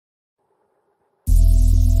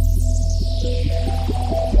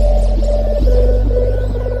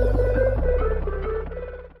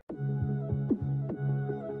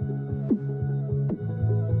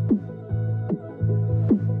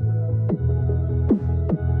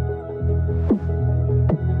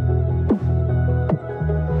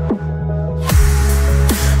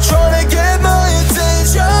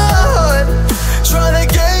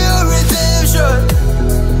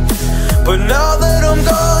now that I'm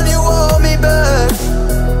gone, you want me back.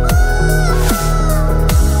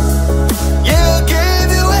 Yeah, I gave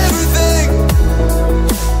you everything.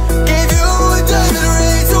 Gave you a diamond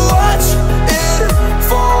ring to watch it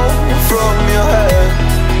fall from your head.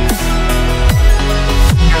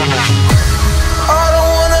 I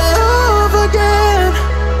don't wanna love again,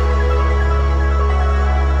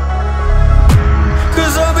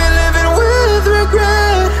 'cause I'll be living with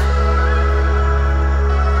regret.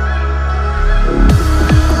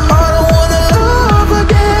 I don't wanna love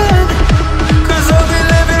again, 'cause I'll be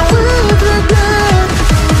living with regret.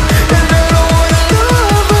 And I don't wanna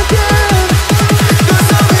love again, 'cause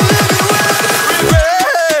I'll be living with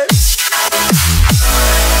regret. I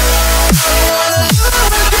don't wanna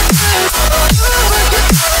love again, love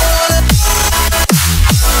again.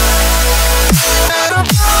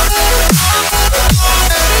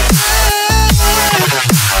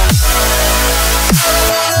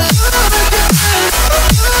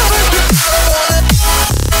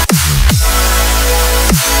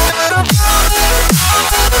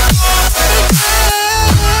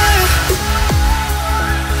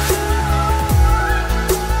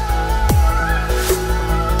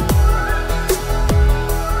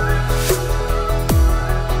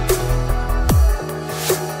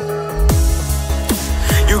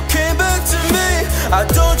 You came back to me. I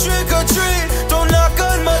don't trick or treat, don't knock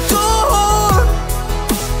on my door.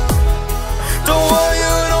 Don't want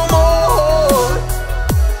you no more.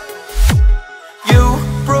 You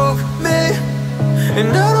broke me, and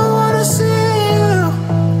I don't wanna see you,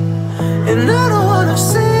 and I don't wanna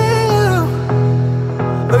see you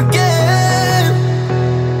again.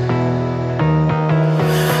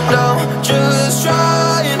 Now just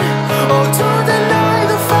trying, oh, don't deny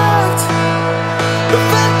the fact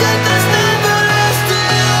that there's never less to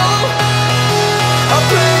you. I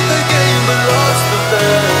played the game but lost the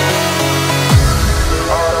bet.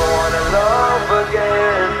 I don't wanna love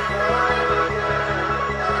again,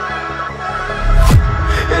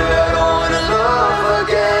 and I don't wanna love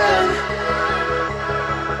again.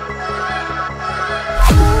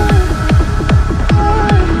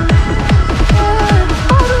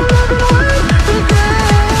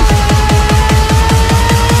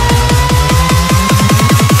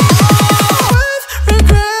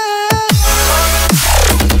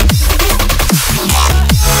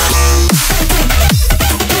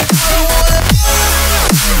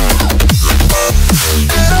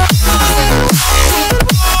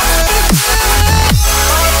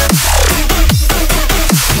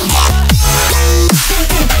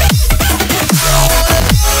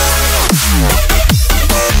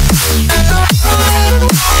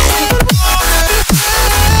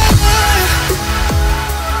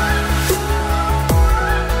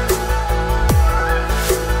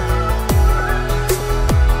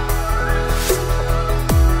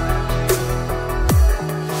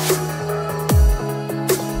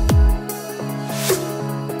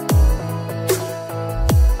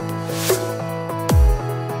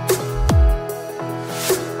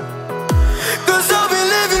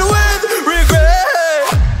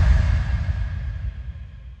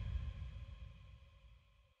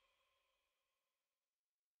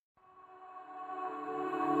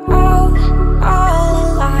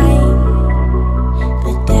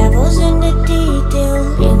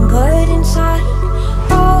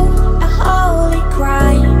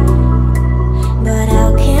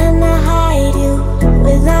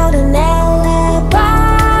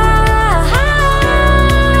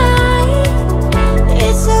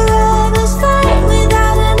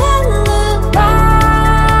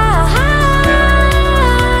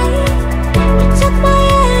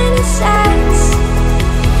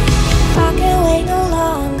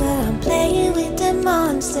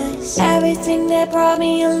 Everything that brought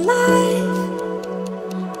me alive,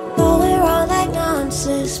 but we're all like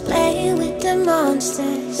monsters, playing with the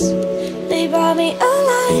monsters. They brought me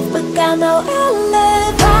alive, but got no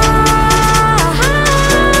alibi.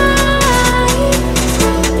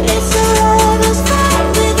 It's a lover's fight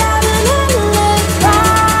without an alibi.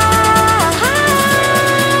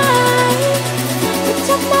 You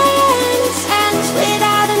took my innocence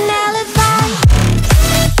without an alibi.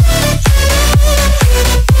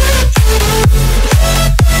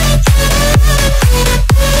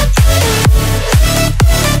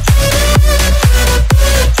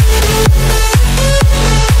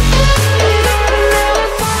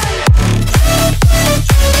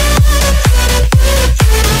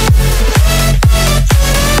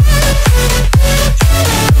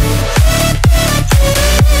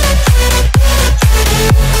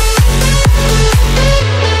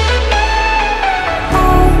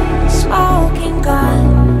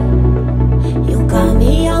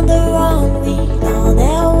 be on the run, we know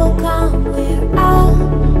there will come. We're all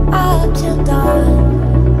up till dawn,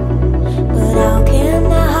 but how can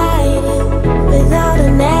I hide it without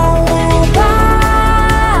an alibi?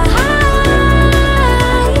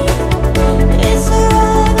 It's a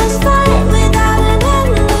lover's fight without an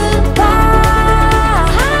alibi.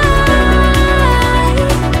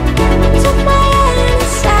 Took my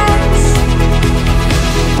innocence.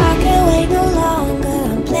 I can't wait no longer.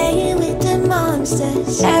 I'm playing with the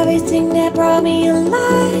monsters. Everything that brought me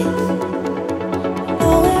alive.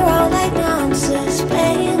 Oh, we're all like monsters,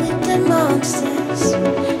 playing with the monsters.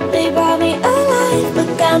 They brought me alive, but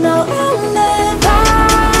got no alibi.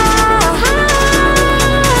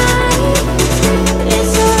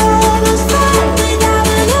 It's a lover's fight without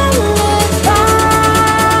an alibi.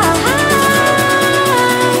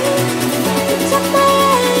 Took my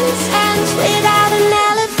innocence without an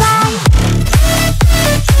alibi.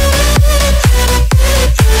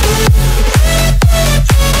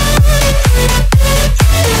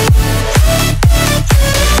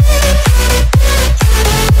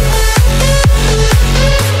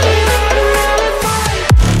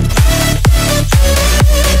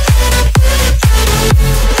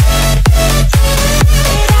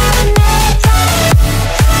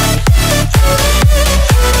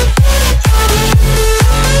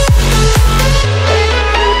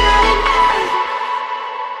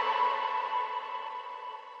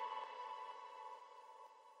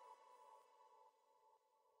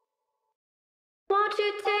 Won't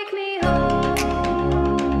you take me home?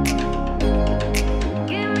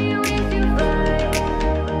 Give me wings to fly.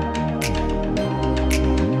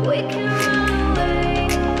 We can run away.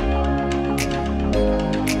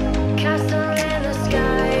 Castle in the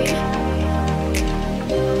sky.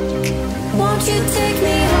 Won't you take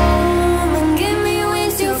me home and give me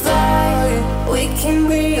wings to fly? We can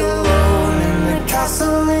be alone in the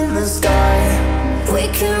castle in the sky. We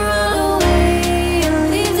can run away.